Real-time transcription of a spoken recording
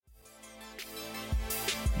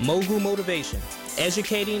Mogul Motivation,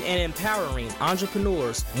 educating and empowering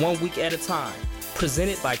entrepreneurs 1 week at a time,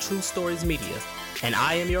 presented by True Stories Media. And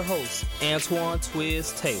I am your host, Antoine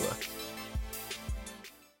Twiz Taylor.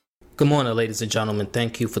 Good morning, ladies and gentlemen.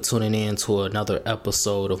 Thank you for tuning in to another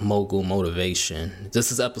episode of Mogul Motivation.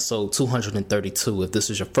 This is episode 232. If this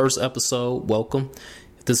is your first episode, welcome.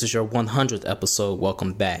 If this is your 100th episode,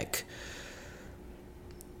 welcome back.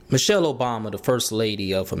 Michelle Obama, the First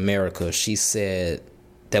Lady of America, she said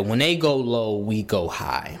that when they go low, we go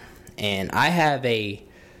high. And I have a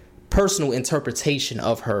personal interpretation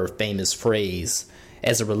of her famous phrase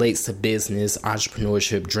as it relates to business,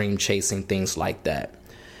 entrepreneurship, dream chasing, things like that.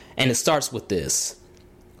 And it starts with this.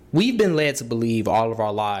 We've been led to believe all of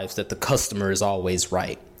our lives that the customer is always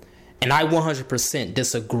right. And I 100%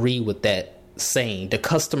 disagree with that saying. The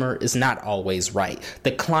customer is not always right.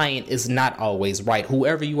 The client is not always right.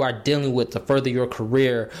 Whoever you are dealing with to further your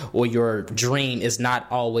career or your dream is not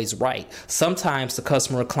always right. Sometimes the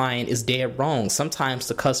customer or client is dead wrong. Sometimes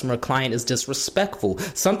the customer or client is disrespectful.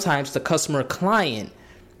 Sometimes the customer or client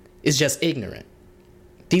is just ignorant.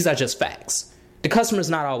 These are just facts. The customer is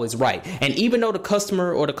not always right. And even though the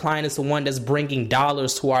customer or the client is the one that's bringing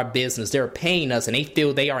dollars to our business, they're paying us and they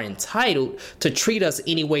feel they are entitled to treat us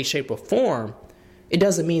any way, shape, or form, it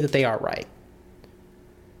doesn't mean that they are right.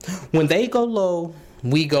 When they go low,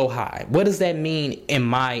 we go high. What does that mean in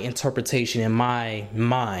my interpretation, in my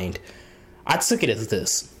mind? I took it as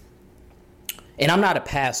this. And I'm not a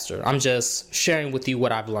pastor. I'm just sharing with you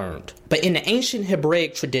what I've learned. But in the ancient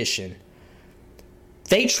Hebraic tradition,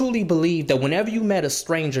 they truly believed that whenever you met a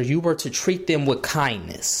stranger, you were to treat them with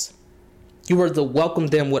kindness. You were to welcome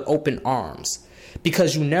them with open arms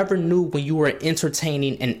because you never knew when you were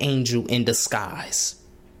entertaining an angel in disguise.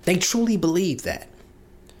 They truly believed that.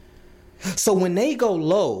 So when they go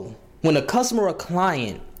low, when a customer or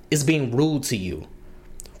client is being rude to you,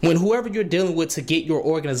 when whoever you're dealing with to get your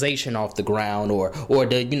organization off the ground or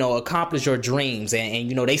to, accomplish your dreams and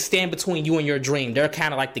they stand between you and your dream, they're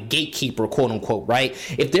kind of like the gatekeeper, quote unquote, right?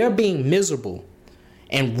 If they're being miserable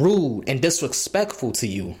and rude and disrespectful to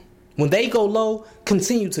you, when they go low,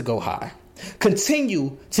 continue to go high.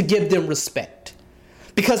 Continue to give them respect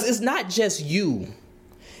because it's not just you.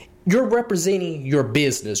 You're representing your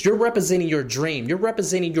business. You're representing your dream. You're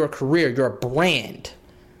representing your career, your brand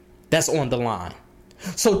that's on the line.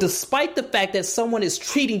 So despite the fact that someone is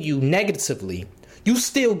treating you negatively, you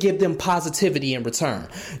still give them positivity in return.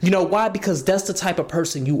 You know why? Because that's the type of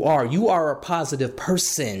person you are. You are a positive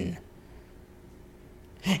person.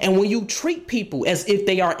 And when you treat people as if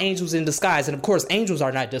they are angels in disguise, and of course, angels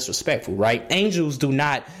are not disrespectful, right? Angels do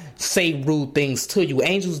not say rude things to you.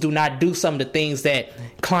 Angels do not do some of the things that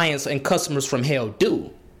clients and customers from hell do.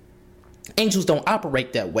 Angels don't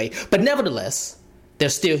operate that way. But nevertheless, they're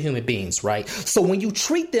still human beings, right? So when you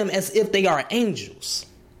treat them as if they are angels,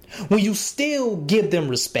 when you still give them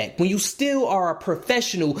respect, when you still are a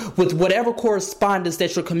professional with whatever correspondence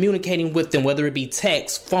that you're communicating with them, whether it be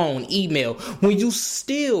text, phone, email, when you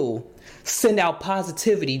still send out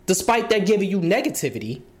positivity, despite that giving you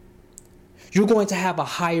negativity, you're going to have a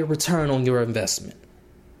higher return on your investment.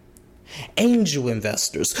 Angel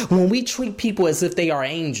investors, when we treat people as if they are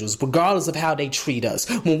angels, regardless of how they treat us,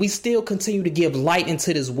 when we still continue to give light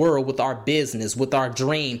into this world with our business, with our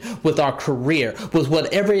dream, with our career, with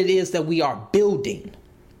whatever it is that we are building,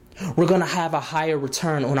 we're going to have a higher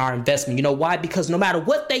return on our investment. You know why? Because no matter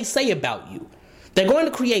what they say about you, they're going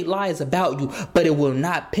to create lies about you, but it will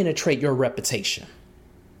not penetrate your reputation.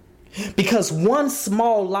 Because one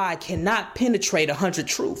small lie cannot penetrate 100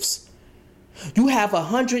 truths. You have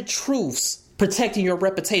 100 truths protecting your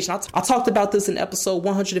reputation. I talked about this in episode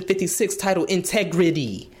 156 titled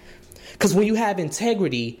Integrity. Because when you have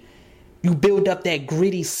integrity, you build up that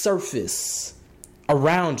gritty surface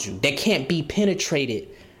around you that can't be penetrated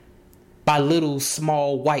by little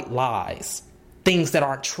small white lies, things that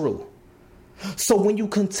aren't true. So when you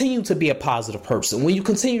continue to be a positive person, when you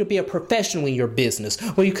continue to be a professional in your business,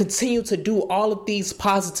 when you continue to do all of these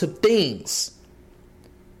positive things,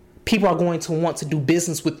 people are going to want to do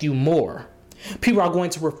business with you more. People are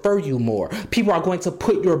going to refer you more. People are going to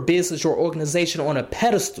put your business, your organization on a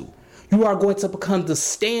pedestal. You are going to become the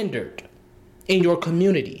standard in your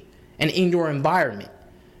community and in your environment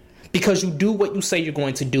because you do what you say you're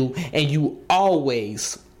going to do and you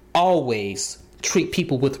always treat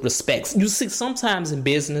people with respect. You see, sometimes in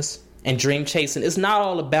business and dream chasing, it's not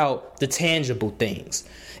all about the tangible things.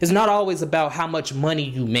 It's not always about how much money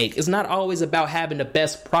you make. It's not always about having the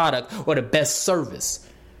best product or the best service.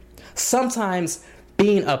 Sometimes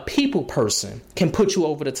being a people person can put you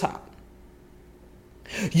over the top.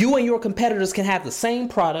 You and your competitors can have the same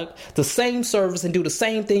product, the same service, and do the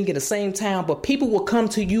same thing in the same town, but people will come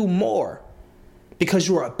to you more because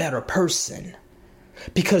you're a better person,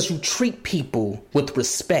 because you treat people with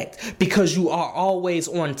respect, because you are always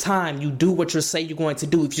on time. You do what you say you're going to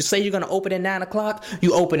do. If you say you're going to open at 9 o'clock,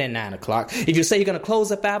 you open at 9 o'clock. If you say you're going to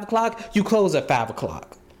close at 5 o'clock, you close at 5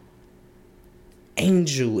 o'clock.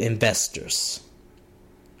 Angel investors.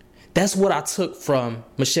 That's what I took from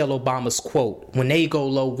Michelle Obama's quote, when they go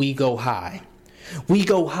low, we go high. We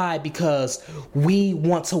go high because we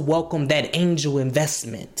want to welcome that angel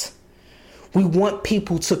investment. We want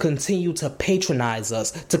people to continue to patronize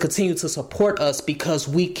us, to continue to support us because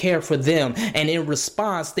we care for them. And in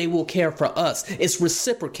response, they will care for us. It's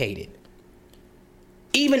reciprocated.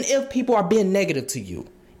 Even if people are being negative to you,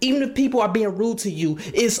 even if people are being rude to you,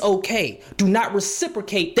 it's okay. Do not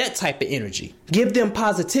reciprocate that type of energy. Give them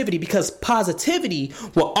positivity, because positivity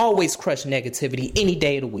will always crush negativity any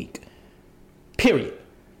day of the week. Period.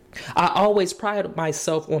 I always pride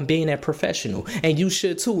myself on being a professional, and you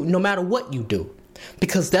should too, no matter what you do,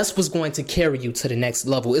 because that's what's going to carry you to the next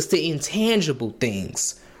level. It's the intangible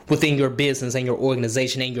things within your business and your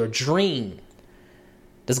organization and your dream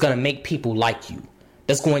that's going to make people like you.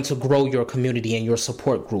 That's going to grow your community and your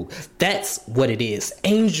support group. That's what it is.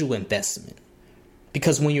 Angel investment.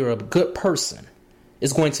 Because when you're a good person,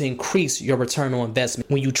 it's going to increase your return on investment.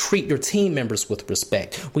 When you treat your team members with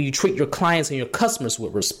respect, when you treat your clients and your customers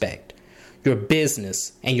with respect, your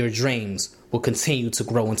business and your dreams will continue to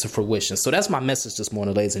grow into fruition. So that's my message this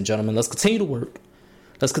morning, ladies and gentlemen. Let's continue to work.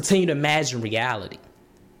 Let's continue to imagine reality.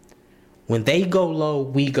 When they go low,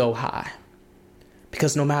 we go high.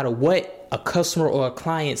 Because no matter what a customer or a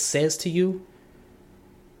client says to you,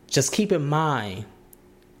 just keep in mind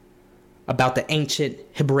about the ancient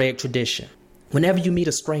Hebraic tradition. Whenever you meet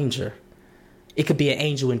a stranger, it could be an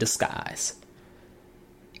angel in disguise.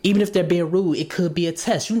 Even if they're being rude, it could be a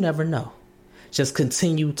test. You never know. Just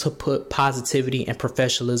continue to put positivity and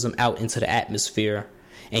professionalism out into the atmosphere,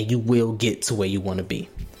 and you will get to where you want to be.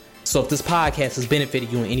 So if this podcast has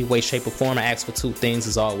benefited you in any way, shape, or form, I ask for two things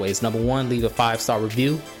as always. Number one, leave a 5-star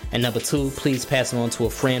review. And number two, please pass it on to a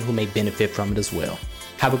friend who may benefit from it as well.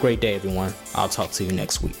 Have a great day, everyone. I'll talk to you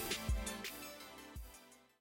next week.